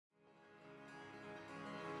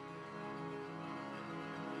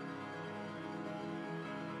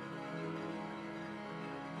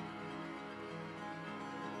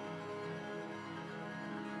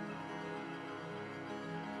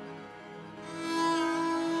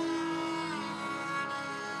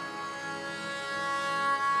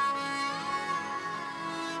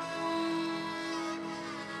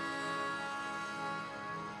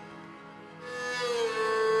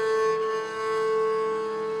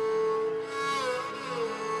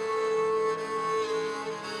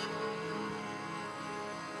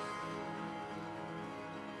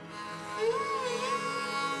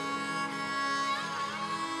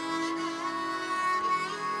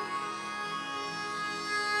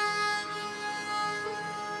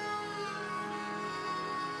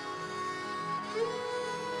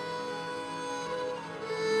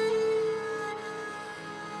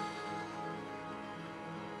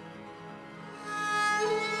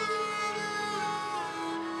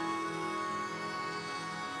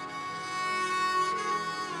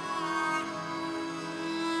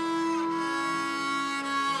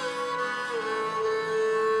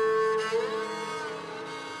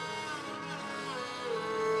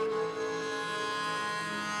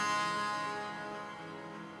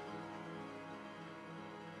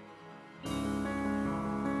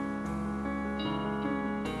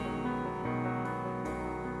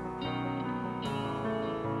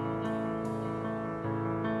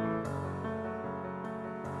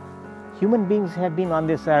Human beings have been on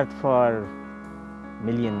this earth for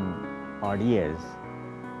million odd years,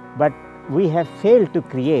 but we have failed to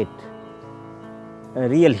create a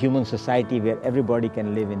real human society where everybody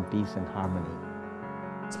can live in peace and harmony.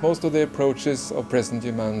 Most of the approaches of present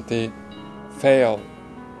humanity fail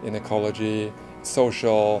in ecology,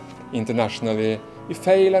 social, internationally. We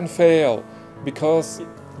fail and fail because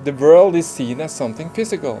the world is seen as something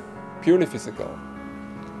physical, purely physical.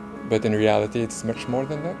 But in reality, it's much more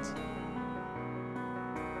than that.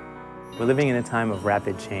 We're living in a time of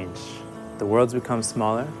rapid change. The world's become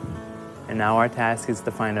smaller, and now our task is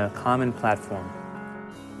to find a common platform.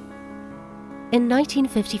 In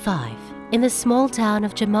 1955, in the small town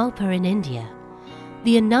of Jamalpur in India,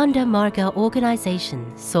 the Ananda Marga organization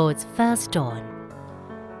saw its first dawn.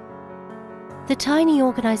 The tiny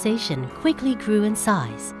organization quickly grew in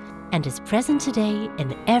size and is present today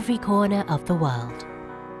in every corner of the world.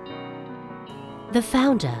 The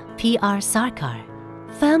founder, P.R. Sarkar,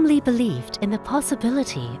 firmly believed in the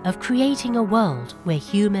possibility of creating a world where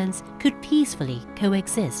humans could peacefully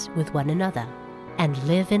coexist with one another and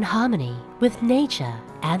live in harmony with nature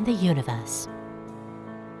and the universe.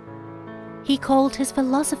 He called his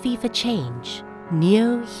philosophy for change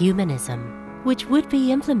neo-humanism, which would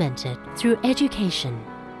be implemented through education,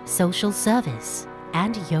 social service,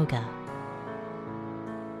 and yoga.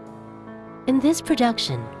 In this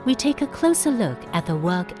production, we take a closer look at the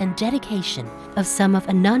work and dedication of some of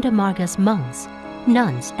Ananda Marga's monks,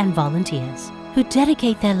 nuns, and volunteers who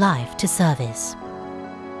dedicate their life to service.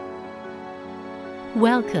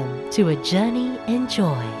 Welcome to a journey in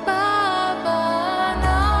joy.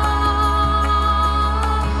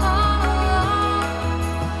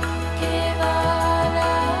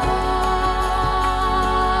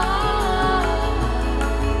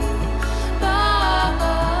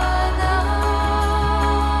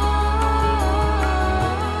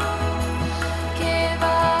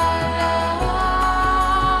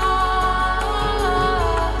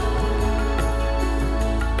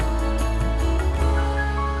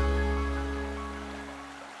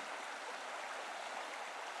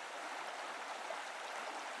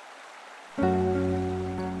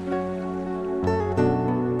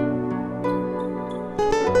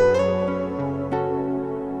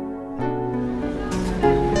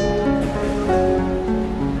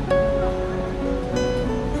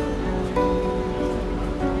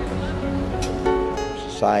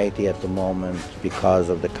 Society at the moment, because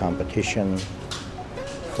of the competition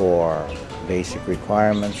for basic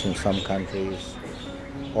requirements in some countries,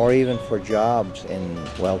 or even for jobs in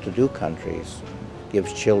well-to-do countries,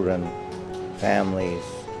 gives children, families,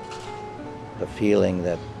 the feeling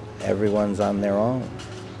that everyone's on their own.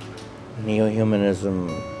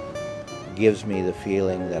 Neo-humanism gives me the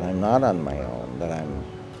feeling that I'm not on my own, that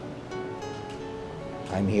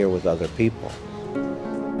I'm here with other people.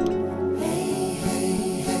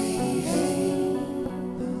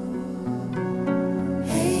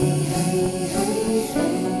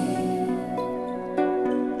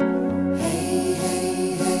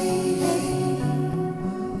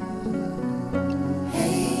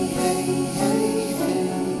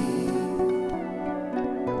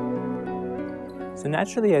 So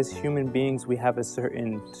naturally, as human beings, we have a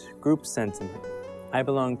certain group sentiment. I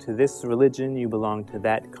belong to this religion, you belong to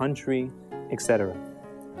that country, etc.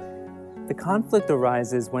 The conflict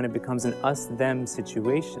arises when it becomes an us-them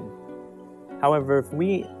situation. However, if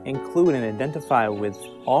we include and identify with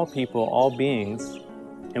all people, all beings,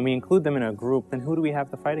 and we include them in a group, then who do we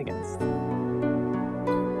have to fight against?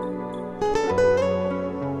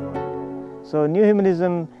 So New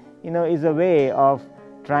Humanism, is a way of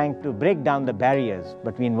trying to break down the barriers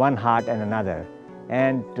between one heart and another,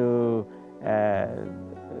 and to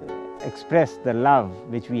express the love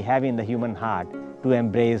which we have in the human heart to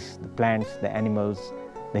embrace the plants, the animals,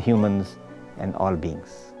 the humans, and all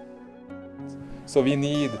beings. So we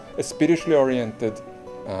need a spiritually oriented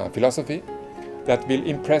philosophy that will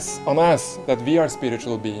impress on us that we are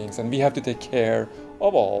spiritual beings and we have to take care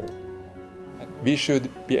of all. We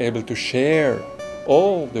should be able to share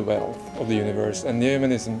all the wealth of the universe, and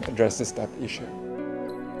Neo-humanism addresses that issue.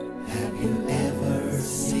 Have you ever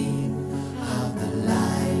seen how the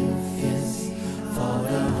life is for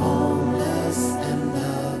the homeless and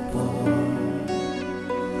the poor?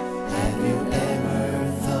 Have you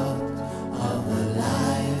ever thought of a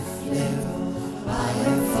life lived by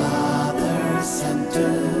a father sent to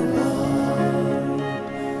war?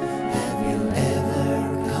 Have you ever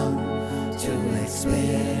come to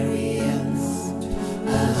experience a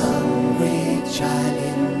hungry child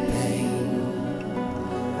in pain?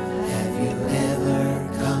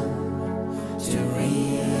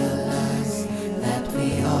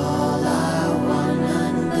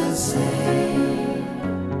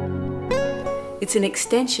 It's an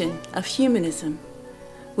extension of humanism,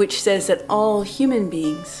 which says that all human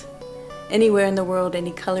beings, anywhere in the world,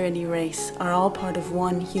 any color, any race, are all part of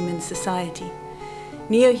one human society.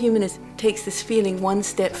 Neo-humanism takes this feeling one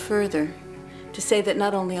step further to say that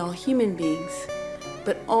not only all human beings,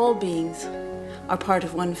 but all beings are part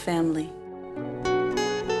of one family.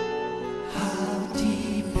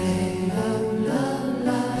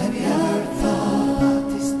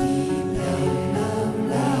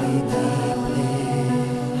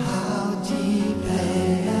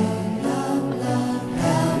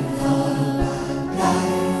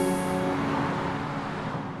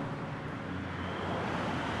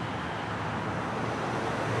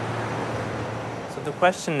 The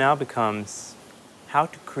question now becomes how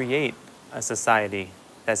to create a society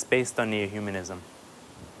that's based on neo-humanism.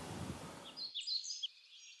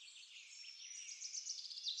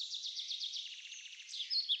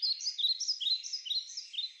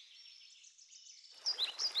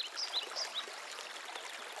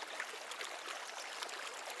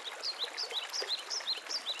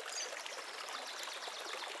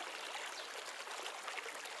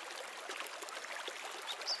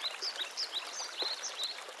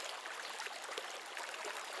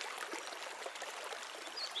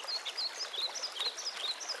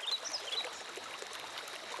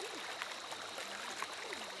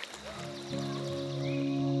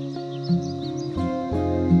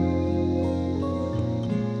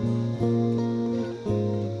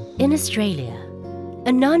 In Australia,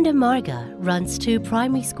 Ananda Marga runs 2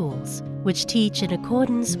 primary schools which teach in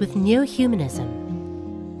accordance with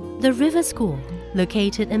neo-humanism. The River School,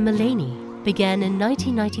 located in Maleny, began in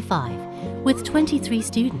 1995 with 23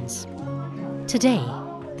 students. Today,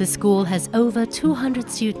 the school has over 200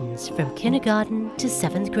 students from kindergarten to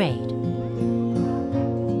 7th grade.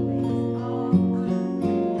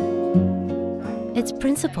 Its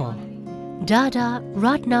principal, Dada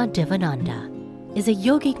Ratna Devananda, is a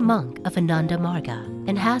yogic monk of Ananda Marga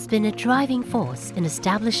and has been a driving force in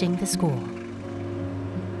establishing the school.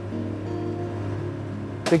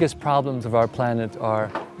 Biggest problems of our planet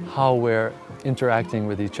are how we're interacting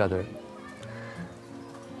with each other.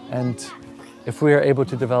 And if we are able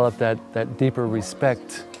to develop that deeper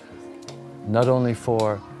respect, not only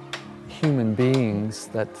for human beings,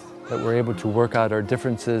 that we're able to work out our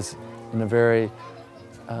differences in a very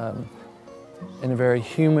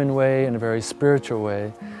human way, in a very spiritual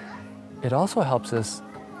way, it also helps us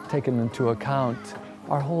take into account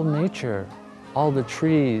our whole nature, all the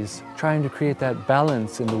trees, trying to create that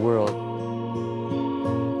balance in the world.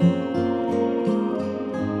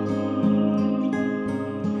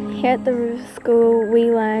 Here at the River School,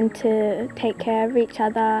 we learn to take care of each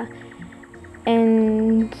other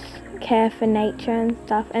and care for nature and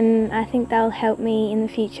stuff, and I think that'll help me in the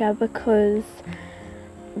future because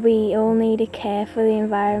we all need to care for the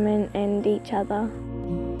environment and each other.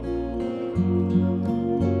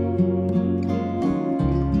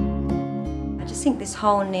 I just think this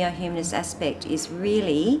whole neo-humanist aspect is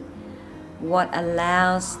really what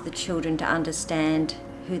allows the children to understand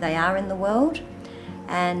who they are in the world.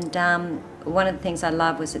 And one of the things I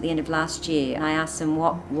loved was at the end of last year, I asked them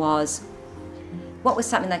what was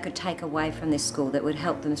something they could take away from this school that would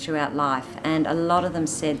help them throughout life, and a lot of them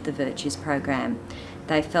said the Virtues program.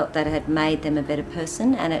 They felt that it had made them a better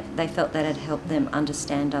person, and they felt that it had helped them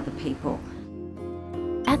understand other people.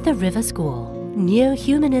 At the River School,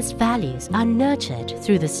 neo-humanist values are nurtured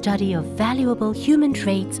through the study of valuable human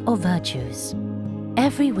traits or virtues.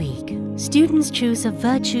 Every week, students choose a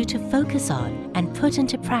virtue to focus on and put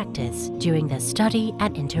into practice during their study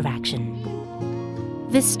and interaction.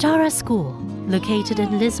 Vistara School, located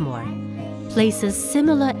in Lismore, places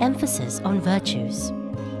similar emphasis on virtues.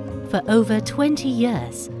 For over 20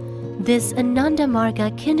 years, this Ananda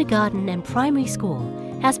Marga kindergarten and primary school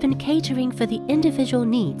has been catering for the individual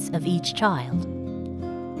needs of each child.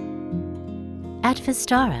 At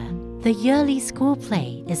Vistara, the yearly school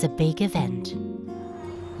play is a big event.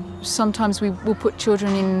 Sometimes we will put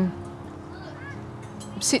children in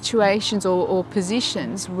situations or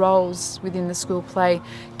positions, roles within the school play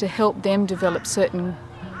to help them develop certain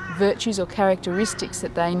virtues or characteristics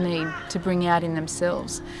that they need to bring out in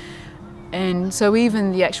themselves. And so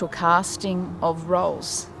even the actual casting of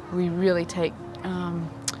roles, we really take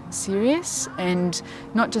serious, and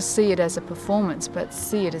not just see it as a performance, but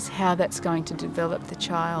see it as how that's going to develop the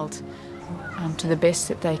child to the best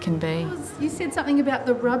that they can be. You said something about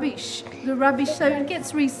the rubbish, so it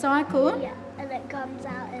gets recycled. Yeah, and it comes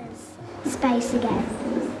out as space again.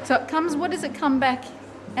 So it comes, what does it come back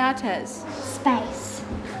out as? Space,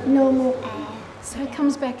 normal air. So it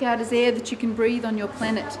comes back out as air that you can breathe on your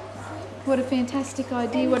planet. What a fantastic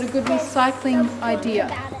idea, what a good recycling idea.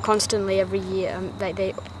 Constantly every year,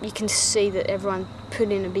 you can see that everyone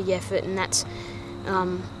put in a big effort, and that's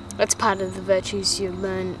part of the virtues you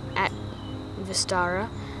learn at Vistara,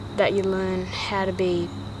 that you learn how to be,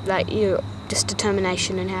 just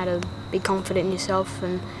determination and how to be confident in yourself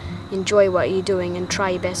and enjoy what you're doing and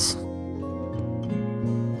try your best.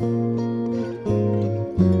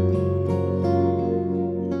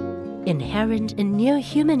 Inherent in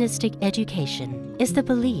neo-humanistic education is the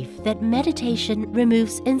belief that meditation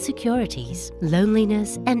removes insecurities,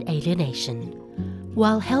 loneliness, and alienation,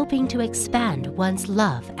 while helping to expand one's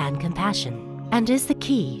love and compassion, and is the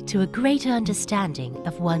key to a greater understanding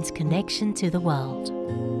of one's connection to the world.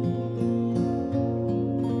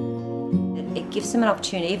 It gives them an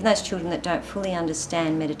opportunity, even those children that don't fully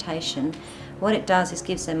understand meditation, what it does is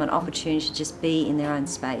gives them an opportunity to just be in their own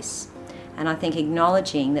space. And I think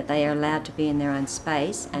acknowledging that they are allowed to be in their own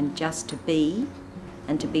space and just to be,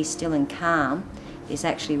 and to be still and calm, is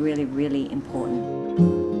actually really, really important.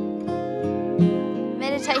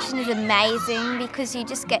 Meditation is amazing because you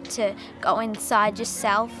just get to go inside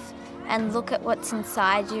yourself and look at what's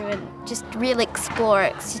inside you and just really explore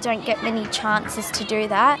it, because you don't get many chances to do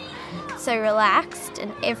that. So relaxed,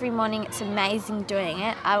 and every morning it's amazing doing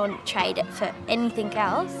it. I wouldn't trade it for anything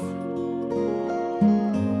else.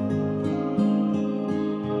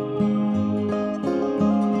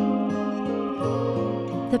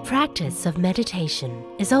 The practice of meditation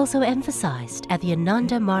is also emphasized at the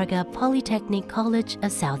Ananda Marga Polytechnic College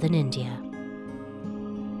of Southern India.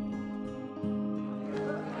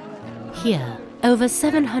 Here, over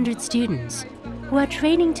 700 students who are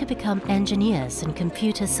training to become engineers and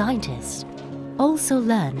computer scientists also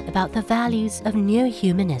learn about the values of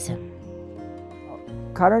neo-humanism.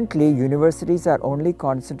 Currently, universities are only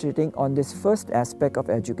concentrating on this first aspect of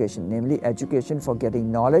education, namely education for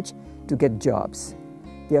getting knowledge to get jobs.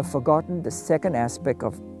 They have forgotten the second aspect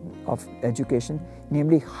of education,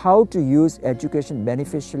 namely how to use education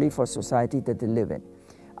beneficially for society that they live in.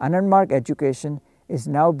 Ananda Marga education is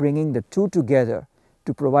now bringing the two together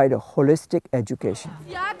to provide a holistic education.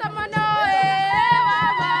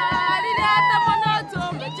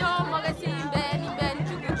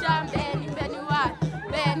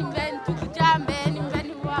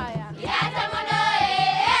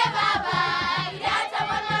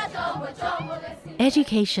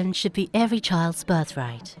 Education should be every child's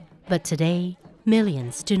birthright, but today,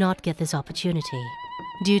 millions do not get this opportunity.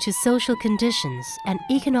 Due to social conditions and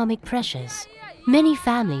economic pressures, many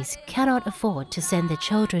families cannot afford to send their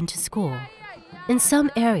children to school. In some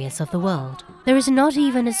areas of the world, there is not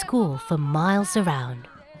even a school for miles around.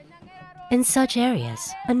 In such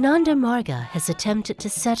areas, Ananda Marga has attempted to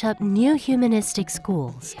set up new humanistic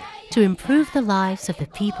schools to improve the lives of the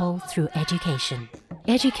people through education.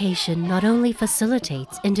 Education not only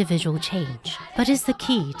facilitates individual change, but is the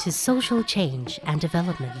key to social change and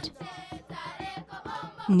development.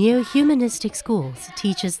 Neo-humanistic schools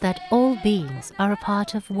teach us that all beings are a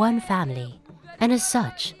part of one family, and as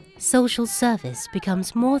such, social service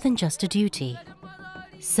becomes more than just a duty.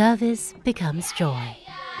 Service becomes joy.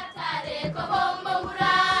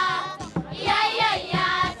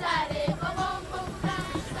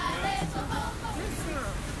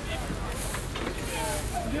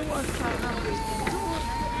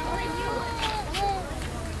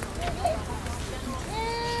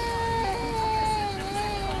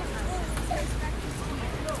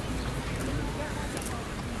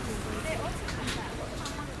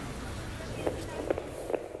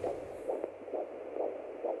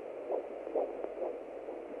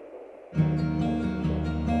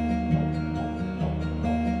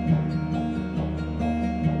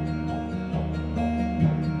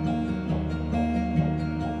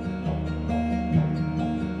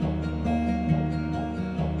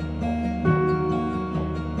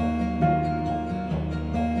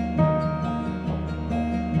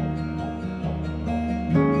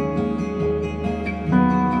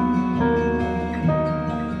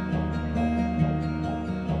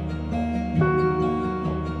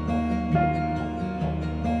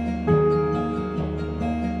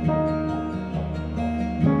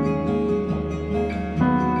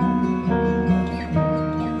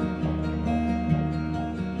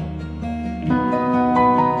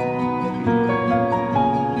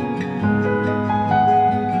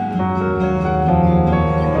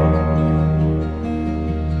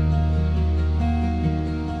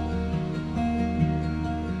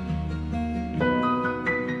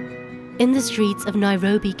 In the streets of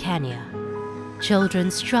Nairobi, Kenya,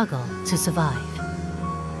 children struggle to survive.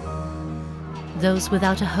 Those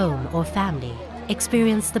without a home or family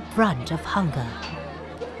experience the brunt of hunger.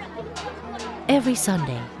 Every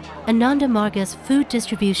Sunday, Ananda Marga's Food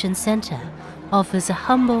Distribution Center offers a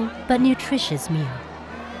humble but nutritious meal.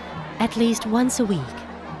 At least once a week,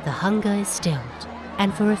 the hunger is stilled,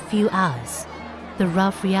 and for a few hours, the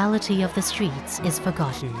rough reality of the streets is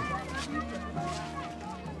forgotten.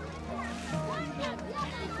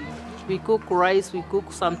 We cook rice, we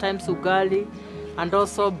cook sometimes ugali, and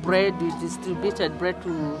also bread. We distributed bread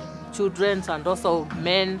to children and also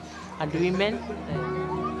men and women.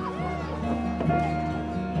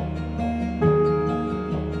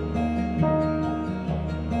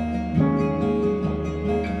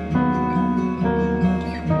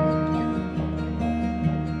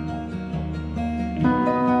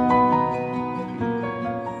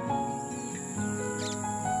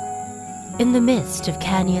 In the midst of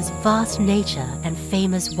Kenya's vast nature and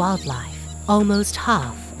famous wildlife, almost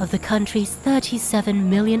half of the country's 37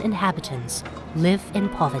 million inhabitants live in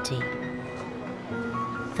poverty.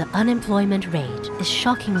 The unemployment rate is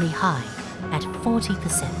shockingly high at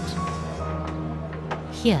 40%.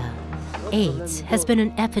 Here, AIDS has been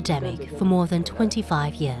an epidemic for more than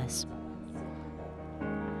 25 years.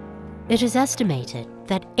 It is estimated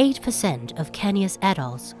that 8% of Kenya's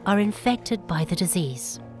adults are infected by the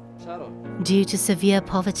disease. Due to severe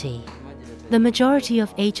poverty, the majority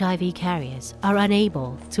of HIV carriers are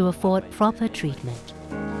unable to afford proper treatment.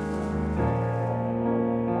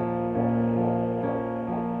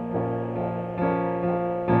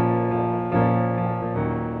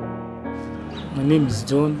 My name is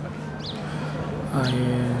John. I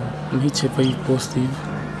am HIV positive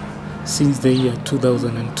since the year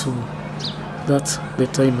 2002. That's the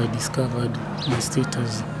time I discovered my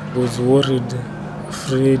status. I was worried,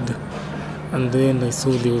 afraid, and then I saw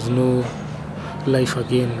there was no life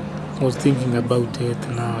again. I was thinking about death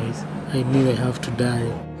now. I knew I have to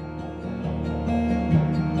die.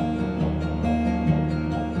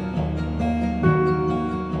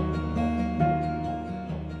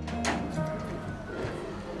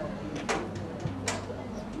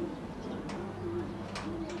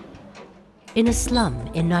 In a slum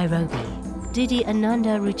in Nairobi, Didi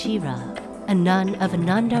Ananda Ruchira, a nun of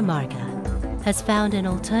Ananda Marga, has found an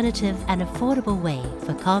alternative and affordable way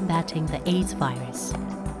for combating the AIDS virus.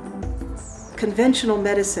 Conventional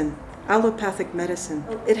medicine, allopathic medicine,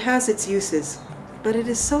 it has its uses, but it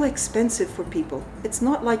is so expensive for people. It's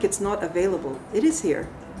not like it's not available. It is here,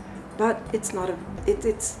 but it's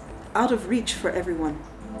out of reach for everyone.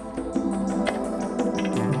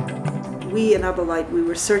 We in Abalite, we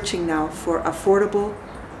were searching now for affordable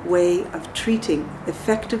way of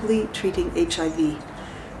effectively treating HIV,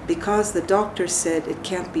 because the doctors said it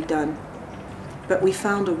can't be done. But we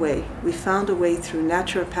found a way. We found a way through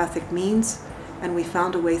naturopathic means, and we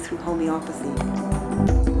found a way through homeopathy.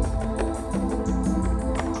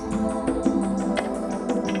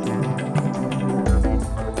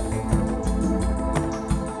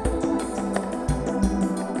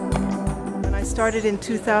 When I started in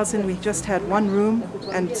 2000, we just had one room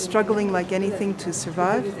and struggling like anything to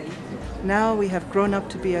survive. Now we have grown up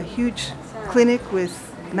to be a huge clinic with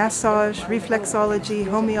massage, reflexology,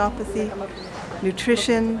 homeopathy,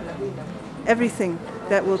 nutrition, everything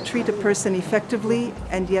that will treat a person effectively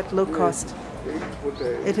and yet low cost.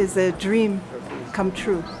 It is a dream come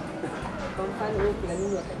true.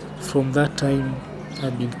 From that time,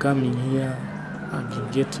 I've been coming here, I've been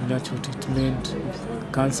getting natural treatment,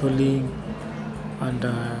 counseling, and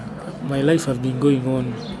my life has been going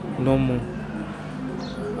on normal.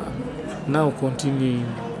 Now continuing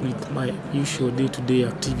with my usual day-to-day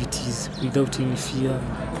activities without any fear.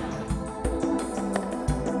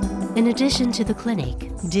 In addition to the clinic,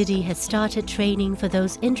 Didi has started training for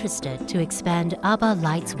those interested to expand Abba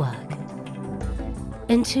Light's work.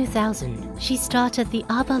 In 2000, she started the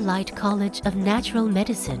Abba Light College of Natural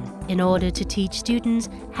Medicine in order to teach students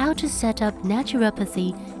how to set up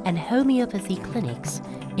naturopathy and homeopathy clinics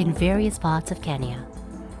in various parts of Kenya.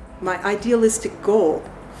 My idealistic goal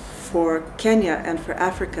for Kenya and for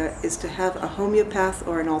Africa is to have a homeopath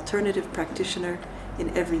or an alternative practitioner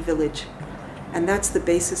in every village. And that's the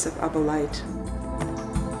basis of Abba Light.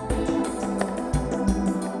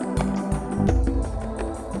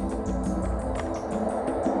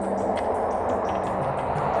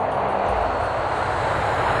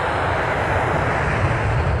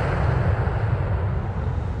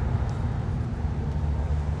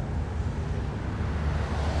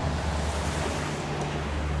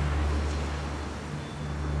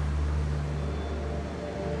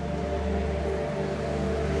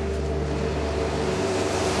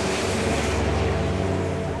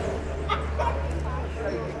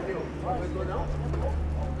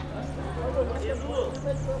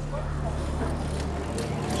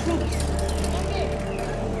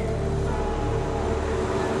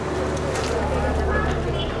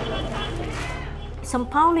 Sao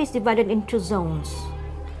Paulo is divided into zones,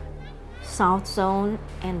 South Zone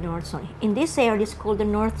and North Zone. In this area, it's called the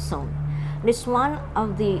North Zone. It's one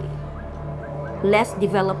of the less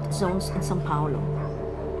developed zones in Sao Paulo.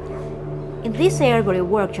 In this area where I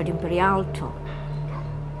work, Jardim Perialto,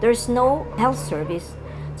 there's no health service.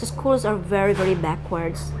 The schools are very, very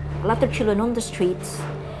backwards. A lot of children on the streets.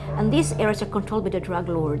 And these areas are controlled by the drug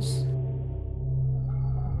lords.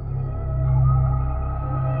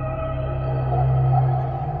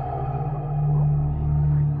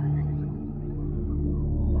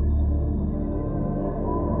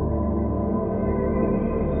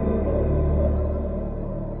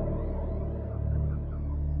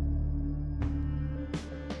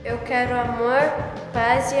 Eu quero amor,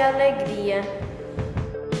 paz e alegria.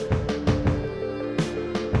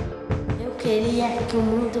 Eu queria que o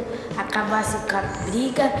mundo acabasse com a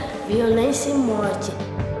briga, violência e morte.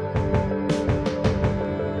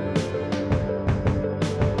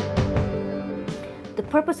 The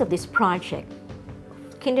purpose of this project,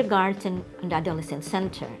 Kindergarten and Adolescent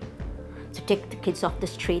Center, to take the kids off the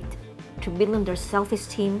street, to build on their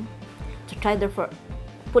self-esteem, to try to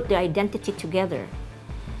put their identity together,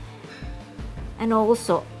 and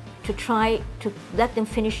also to try to let them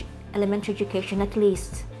finish elementary education at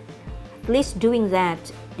least. At least doing that,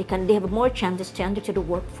 they have more chances to enter to the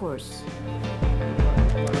workforce.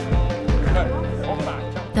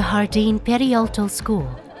 The Jardim Perialto School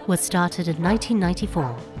was started in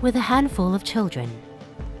 1994 with a handful of children.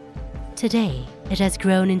 Today, it has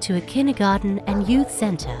grown into a kindergarten and youth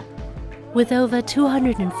center with over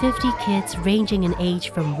 250 kids ranging in age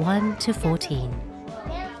from 1 to 14.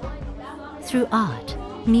 Through art,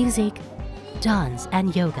 music, dance,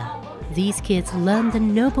 and yoga, these kids learn the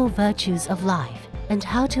noble virtues of life and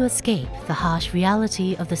how to escape the harsh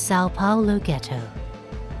reality of the Sao Paulo ghetto.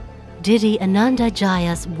 Didi Ananda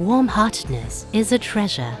Jaya's warm-heartedness is a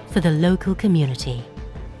treasure for the local community.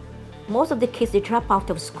 Most of the kids, they drop out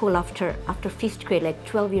of school after 5th grade, like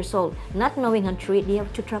 12 years old, not knowing how to read, they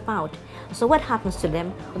have to drop out. So what happens to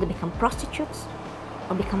them? Or they become prostitutes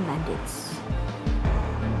or become bandits.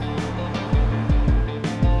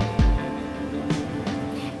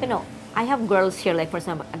 You know, I have girls here, like for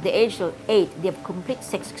example, at the age of 8, they have complete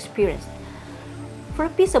sex experience. For a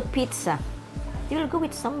piece of pizza, they will go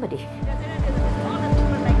with somebody.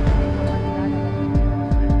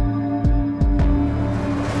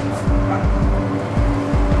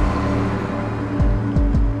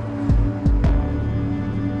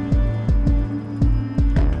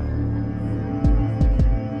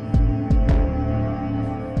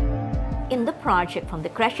 In the project, from the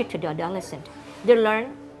creche to the adolescent, they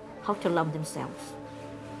learn how to love themselves.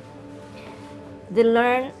 They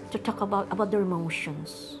learn to talk about their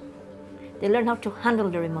emotions. They learn how to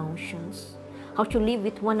handle their emotions, how to live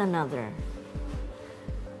with one another.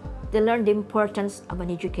 They learn the importance of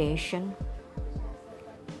an education,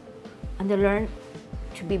 and they learn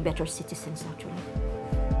to be better citizens, actually.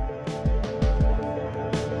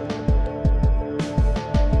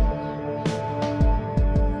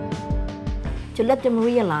 To let them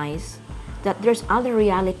realize that there's other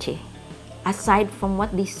reality aside from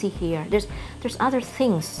what they see here. There's other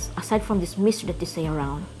things aside from this mystery that they say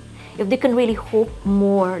around. If they can really hope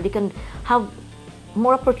more, they can have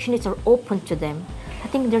more opportunities are open to them, I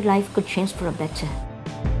think their life could change for a better.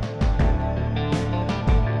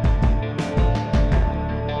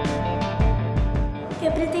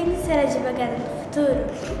 Eu pretendo ser a advogada do futuro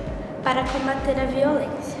para combater a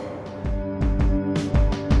violência.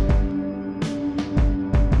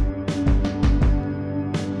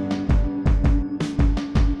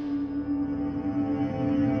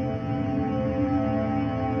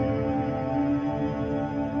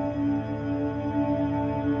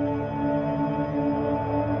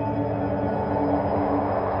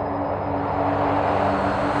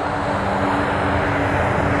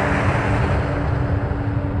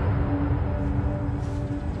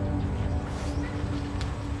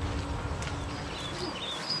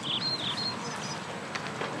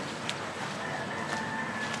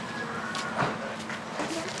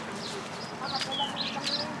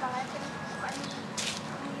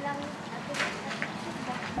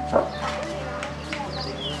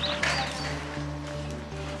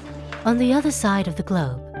 On the other side of the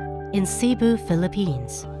globe, in Cebu,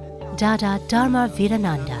 Philippines, Dada Dharma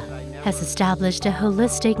Virananda has established a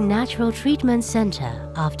holistic natural treatment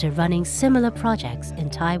center after running similar projects in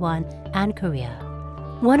Taiwan and Korea.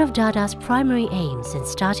 One of Dada's primary aims in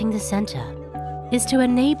starting the center is to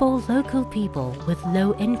enable local people with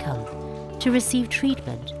low income to receive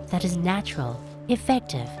treatment that is natural,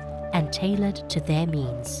 effective, and tailored to their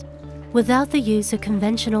means. Without the use of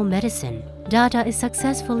conventional medicine, Dada is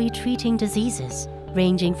successfully treating diseases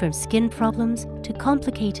ranging from skin problems to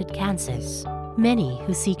complicated cancers. Many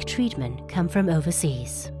who seek treatment come from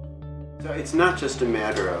overseas. So it's not just a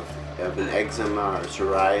matter of an eczema or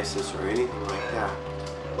psoriasis or anything like that?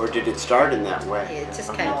 Or did it start in that way? Yeah, it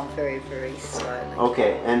just came on very, very slowly.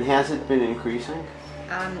 Okay, and has it been increasing?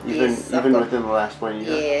 Yes, even within the last 1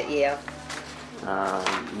 year? Yeah.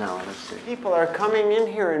 No, let's see. People are coming in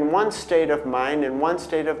here in one state of mind and one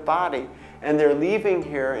state of body, and they're leaving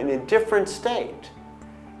here in a different state,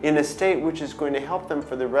 in a state which is going to help them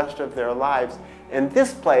for the rest of their lives. And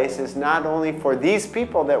this place is not only for these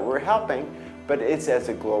people that we're helping, but it's as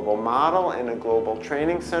a global model and a global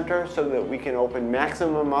training center so that we can open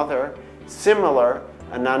maximum other similar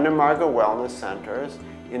Ananda Marga wellness centers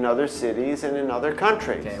in other cities and in other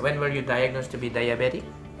countries. Okay. When were you diagnosed to be diabetic?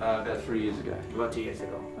 About 3 years ago. About 2 years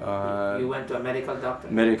ago. You went to a medical doctor?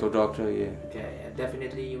 Medical doctor, yeah. Okay,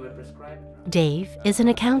 definitely you were prescribed? Dave is an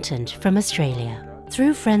accountant from Australia.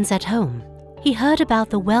 Through friends at home, he heard about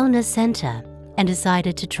the wellness center and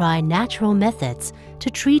decided to try natural methods to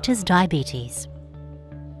treat his diabetes.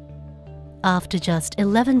 After just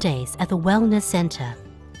 11 days at the wellness center,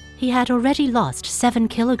 he had already lost 7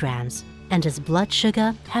 kilograms and his blood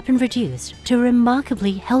sugar had been reduced to a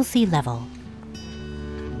remarkably healthy level.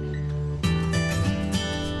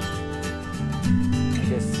 I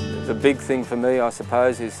guess the big thing for me, I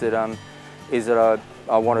suppose, is that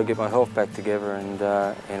I want to get my health back together, and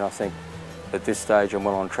I think at this stage I'm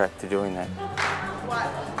well on track to doing that.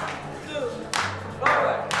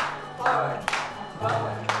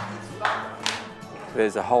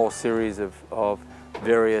 There's a whole series of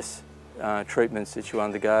various treatments that you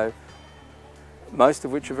undergo, most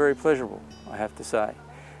of which are very pleasurable, I have to say.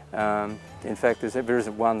 In fact, there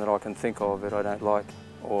isn't one that I can think of that I don't like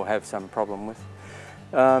or have some problem with.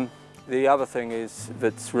 The other thing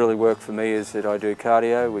that's really worked for me is that I do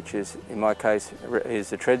cardio, which is, in my case,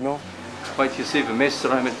 is a treadmill. Wait till you see the mess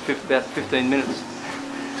that I'm at about 15 minutes.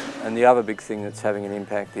 And the other big thing that's having an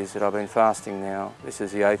impact is that I've been fasting now. This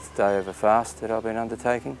is the 8th day of a fast that I've been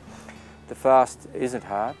undertaking. The fast isn't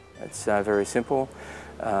hard, it's very simple.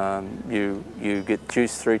 You get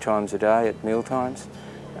juice 3 times a day at meal times,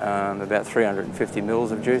 about 350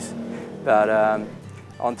 mils of juice. But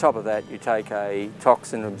on top of that, you take a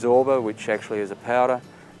toxin absorber, which actually is a powder,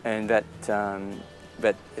 and that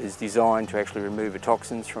is designed to actually remove the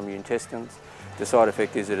toxins from your intestines. The side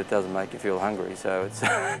effect is that it doesn't make you feel hungry, so it's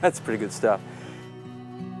that's pretty good stuff.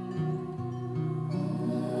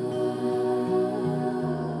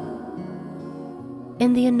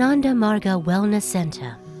 In the Ananda Marga Wellness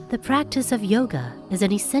Center, the practice of yoga is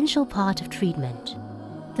an essential part of treatment.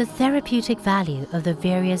 The therapeutic value of the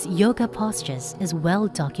various yoga postures is well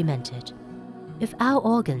documented. If our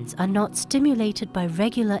organs are not stimulated by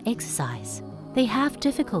regular exercise, they have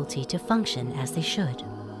difficulty to function as they should.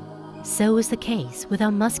 So is the case with our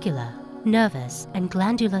muscular, nervous, and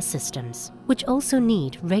glandular systems, which also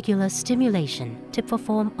need regular stimulation to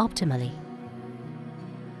perform optimally.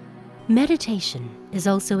 Meditation is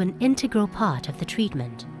also an integral part of the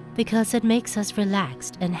treatment because it makes us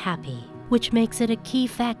relaxed and happy, which makes it a key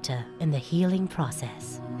factor in the healing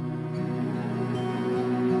process.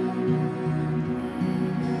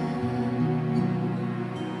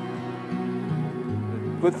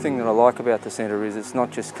 The good thing that I like about the centre is it's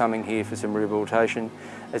not just coming here for some rehabilitation,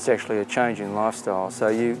 it's actually a change in lifestyle. So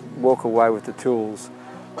you walk away with the tools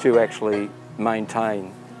to actually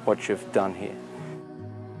maintain what you've done here.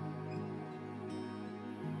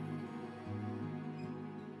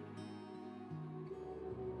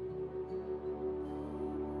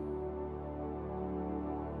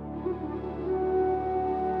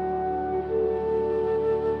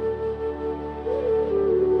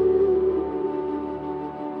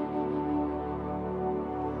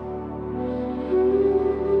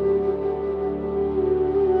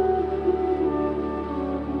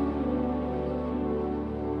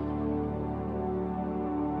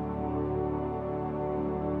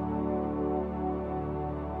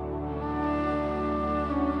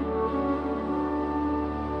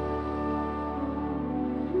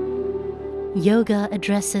 Yoga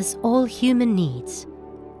addresses all human needs,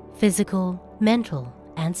 physical, mental,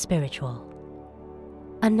 and spiritual.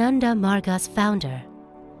 Ananda Marga's founder,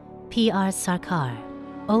 P.R. Sarkar,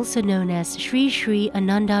 also known as Sri Sri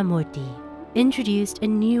Ananda Murti, introduced a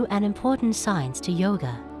new and important science to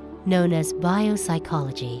yoga, known as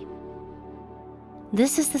biopsychology.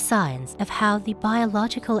 This is the science of how the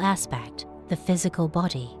biological aspect, the physical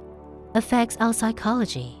body, affects our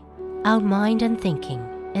psychology, our mind and thinking,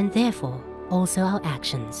 and therefore also our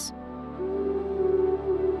actions.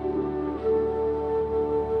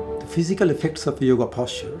 The physical effects of yoga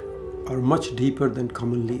posture are much deeper than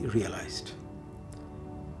commonly realized.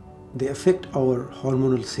 They affect our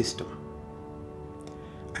hormonal system,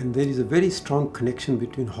 and there is a very strong connection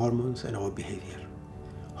between hormones and our behavior.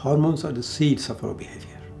 Hormones are the seeds of our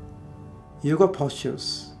behavior. Yoga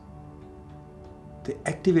postures, they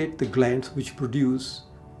activate the glands which produce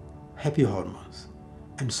happy hormones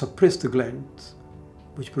and suppress the glands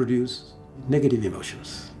which produce negative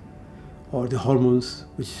emotions, or the hormones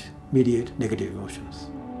which mediate negative emotions.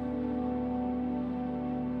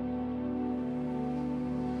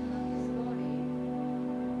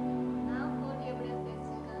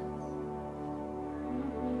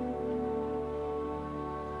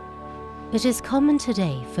 It is common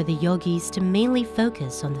today for the yogis to mainly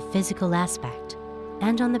focus on the physical aspect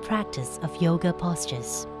and on the practice of yoga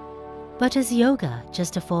postures. But is yoga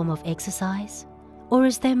just a form of exercise, or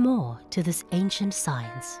is there more to this ancient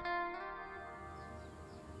science?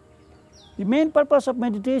 The main purpose of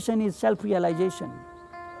meditation is self-realization.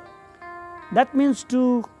 That means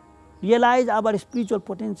to realize our spiritual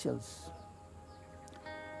potentials.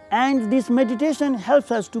 And this meditation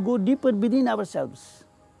helps us to go deeper within ourselves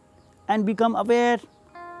and become aware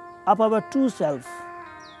of our true self.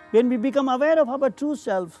 When we become aware of our true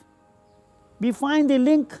self, we find the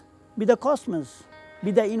link with the cosmos,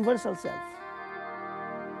 with the universal self.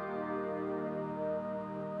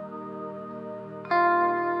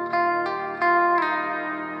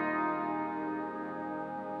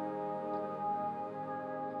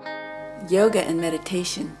 Yoga and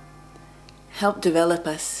meditation help develop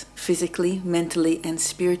us physically, mentally, and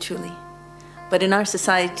spiritually. But in our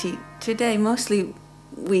society today, mostly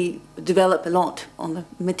we develop a lot on the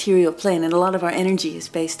material plane, and a lot of our energy is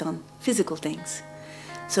based on physical things.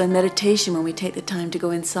 So in meditation, when we take the time to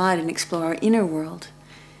go inside and explore our inner world,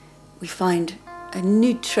 we find a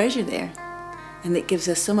new treasure there, and it gives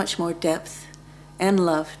us so much more depth and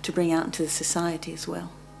love to bring out into the society as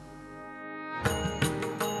well.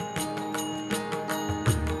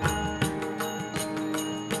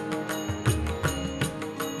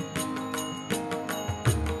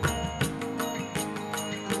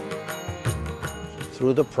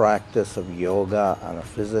 Through the practice of yoga on a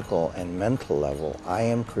physical and mental level, I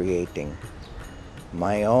am creating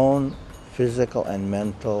my own physical and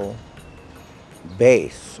mental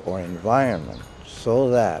base or environment so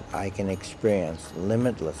that I can experience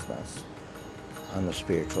limitlessness on the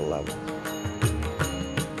spiritual level.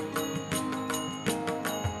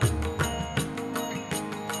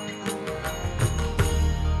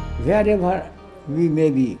 Wherever we may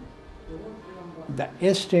be,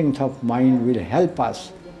 the strength of mind will help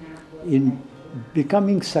us in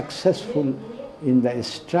becoming successful in the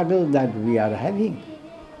struggle that we are having.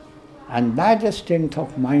 And that strength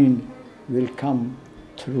of mind will come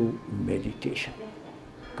through meditation.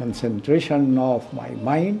 Concentration of my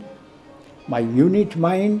mind, my unit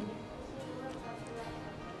mind,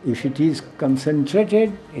 if it is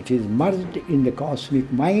concentrated, it is merged in the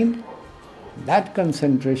cosmic mind. That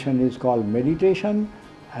concentration is called meditation.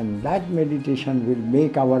 And that meditation will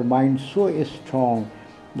make our mind so strong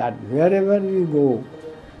that wherever we go,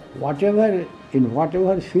 in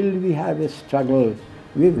whatever field we have a struggle,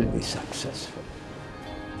 we will be successful.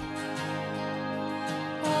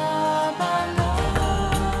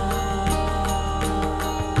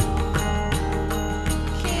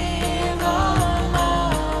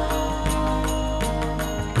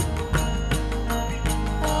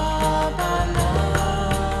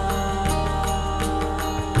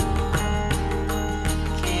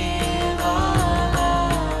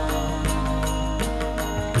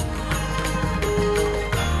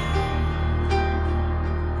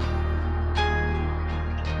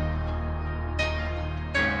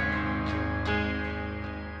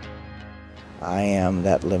 I am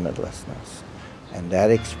that limitlessness. And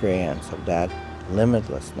that experience of that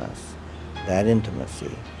limitlessness, that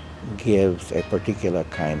intimacy, gives a particular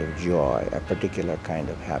kind of joy, a particular kind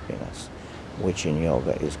of happiness, which in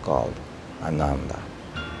yoga is called Ananda.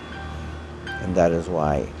 And that is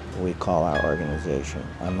why we call our organization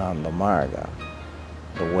Ananda Marga,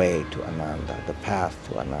 the way to Ananda, the path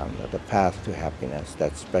to Ananda, the path to happiness,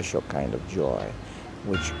 that special kind of joy,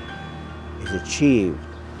 which is achieved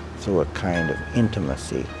through a kind of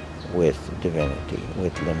intimacy with divinity,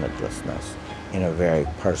 with limitlessness, in a very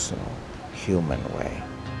personal, human way.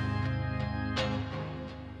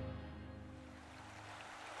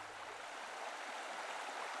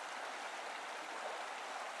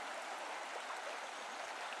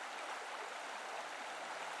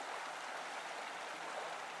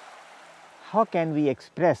 How can we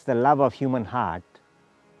express the love of human heart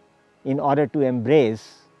in order to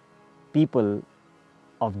embrace people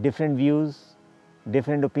of different views,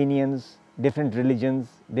 different opinions, different religions,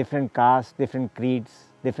 different castes, different creeds,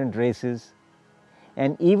 different races,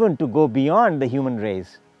 and even to go beyond the human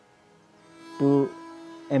race, to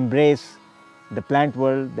embrace the plant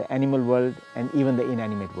world, the animal world, and even the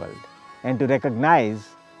inanimate world, and to recognize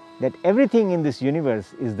that everything in this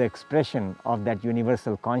universe is the expression of that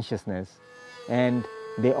universal consciousness, and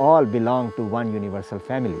they all belong to one universal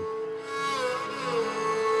family.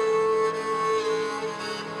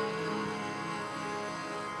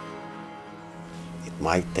 It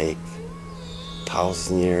might take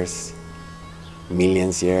 1,000 years,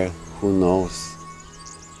 millions years, who knows.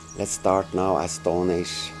 Let's start now as Stone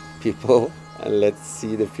Age people, and let's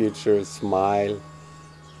see the future, smile,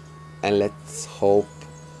 and let's hope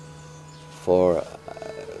for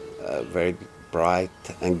a very bright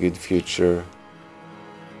and good future.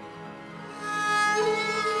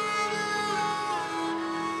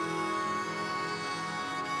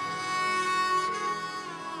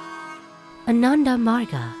 Ananda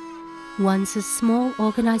Marga, once a small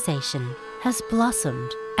organization, has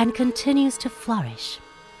blossomed and continues to flourish.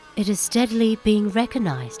 It is steadily being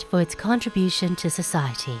recognized for its contribution to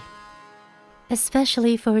society,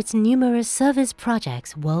 especially for its numerous service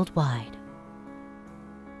projects worldwide.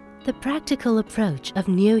 The practical approach of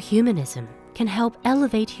neo-humanism can help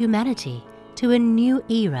elevate humanity to a new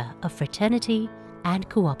era of fraternity and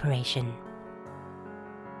cooperation.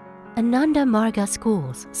 Ananda Marga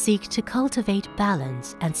schools seek to cultivate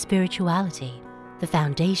balance and spirituality, the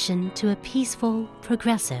foundation to a peaceful,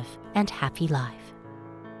 progressive, and happy life.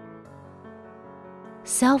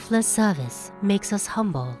 Selfless service makes us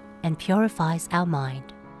humble and purifies our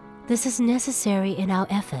mind. This is necessary in our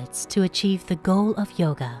efforts to achieve the goal of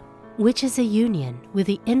yoga, which is a union with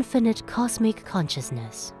the infinite cosmic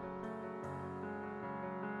consciousness.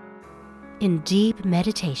 In deep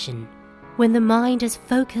meditation, when the mind is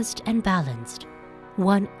focused and balanced,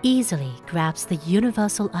 one easily grabs the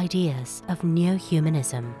universal ideas of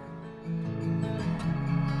neo-humanism.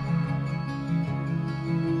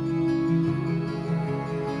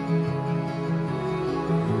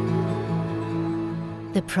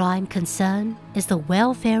 The prime concern is the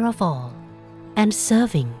welfare of all and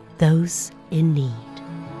serving those in need.